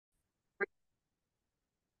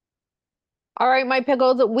All right, my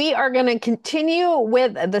pickles, we are going to continue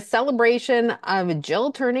with the celebration of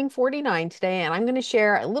Jill turning 49 today, and I'm going to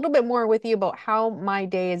share a little bit more with you about how my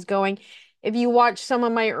day is going. If you watch some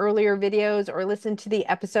of my earlier videos or listen to the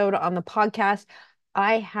episode on the podcast,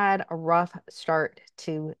 I had a rough start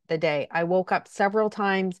to the day. I woke up several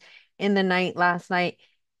times in the night last night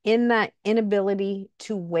in that inability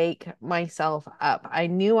to wake myself up. I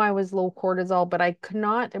knew I was low cortisol, but I could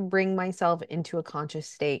not bring myself into a conscious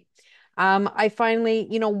state. I finally,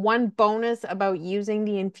 one bonus about using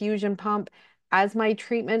the infusion pump as my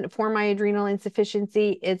treatment for my adrenal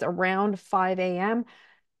insufficiency is around 5 a.m.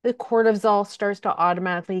 The cortisol starts to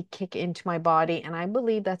automatically kick into my body. And I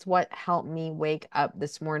believe that's what helped me wake up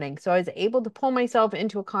this morning. So I was able to pull myself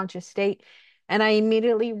into a conscious state. And I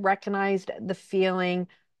immediately recognized the feeling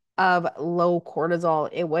of low cortisol.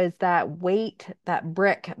 It was that weight, that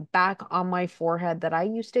brick back on my forehead that I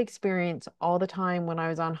used to experience all the time when I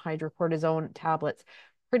was on hydrocortisone tablets,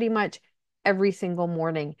 pretty much every single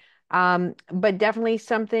morning. But definitely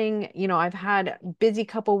something, I've had busy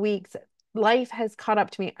couple weeks. Life has caught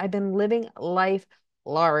up to me. I've been living life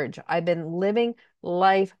large. I've been living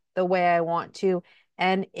life the way I want to,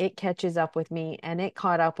 and it catches up with me, and it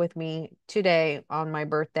caught up with me today on my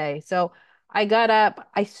birthday. So I got up,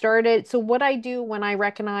 I started. So what I do when I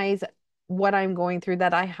recognize what I'm going through,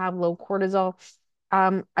 that I have low cortisol,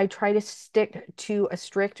 I try to stick to a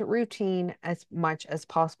strict routine as much as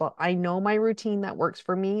possible. I know my routine that works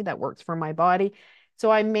for me, that works for my body.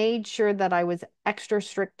 So I made sure that I was extra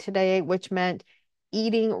strict today, which meant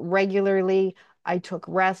eating regularly. I took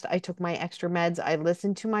rest. I took my extra meds. I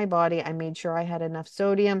listened to my body. I made sure I had enough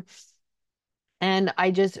sodium. And I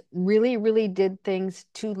just really, really did things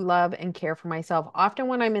to love and care for myself. Often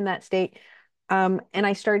when I'm in that state, and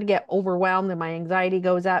I start to get overwhelmed and my anxiety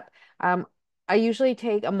goes up, um, I usually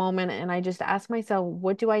take a moment and I just ask myself,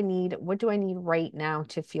 what do I need? What do I need right now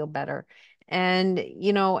to feel better? And,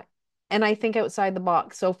 and I think outside the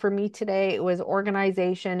box. So for me today, it was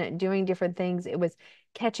organization, doing different things. It was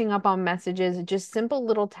catching up on messages, just simple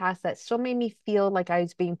little tasks that still made me feel like I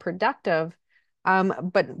was being productive,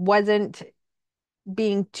 but wasn't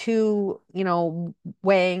being too,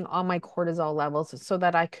 weighing on my cortisol levels so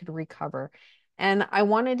that I could recover. And I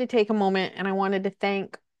wanted to take a moment and I wanted to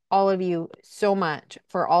thank all of you so much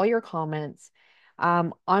for all your comments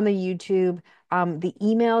on the YouTube. The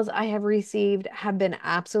emails I have received have been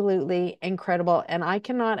absolutely incredible, and I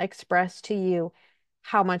cannot express to you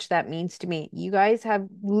how much that means to me. You guys have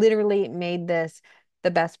literally made this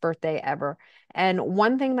the best birthday ever. And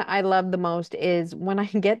one thing that I love the most is when I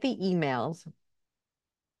get the emails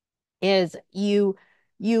is you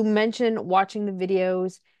mention watching the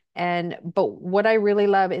videos, and but what I really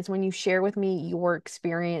love is when you share with me your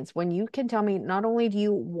experience, when you can tell me not only do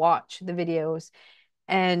you watch the videos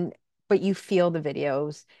and but you feel the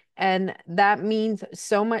videos. And that means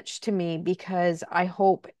so much to me because I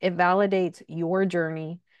hope it validates your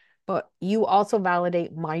journey, but you also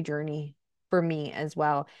validate my journey for me as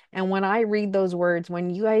well. And when I read those words, when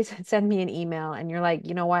you guys send me an email and you're like,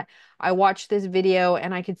 you know what, I watched this video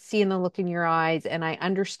and I could see in the look in your eyes, and I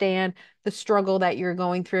understand the struggle that you're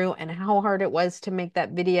going through and how hard it was to make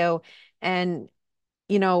that video. And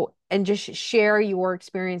and just share your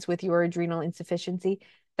experience with your adrenal insufficiency.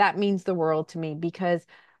 That means the world to me because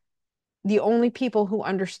the only people who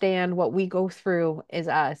understand what we go through is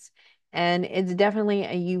us. And it's definitely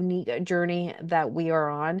a unique journey that we are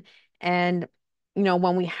on. And,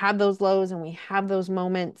 when we have those lows and we have those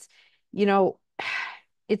moments, you know,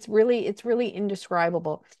 it's really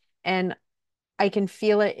indescribable. And I can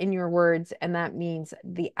feel it in your words, and that means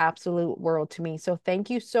the absolute world to me. So thank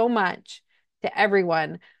you so much to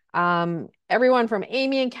everyone. Everyone from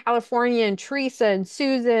Amy in California and Teresa and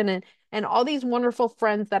Susan and all these wonderful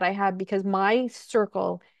friends that I have, because my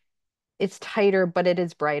circle is tighter, but it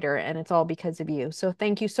is brighter, and it's all because of you. So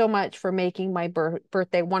thank you so much for making my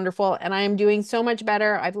birthday wonderful. And I am doing so much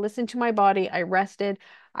better. I've listened to my body. I rested.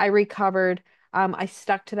 I recovered. I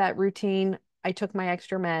stuck to that routine. I took my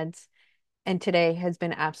extra meds, and today has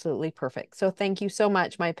been absolutely perfect. So thank you so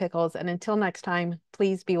much, my pickles. And until next time,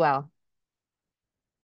 please be well.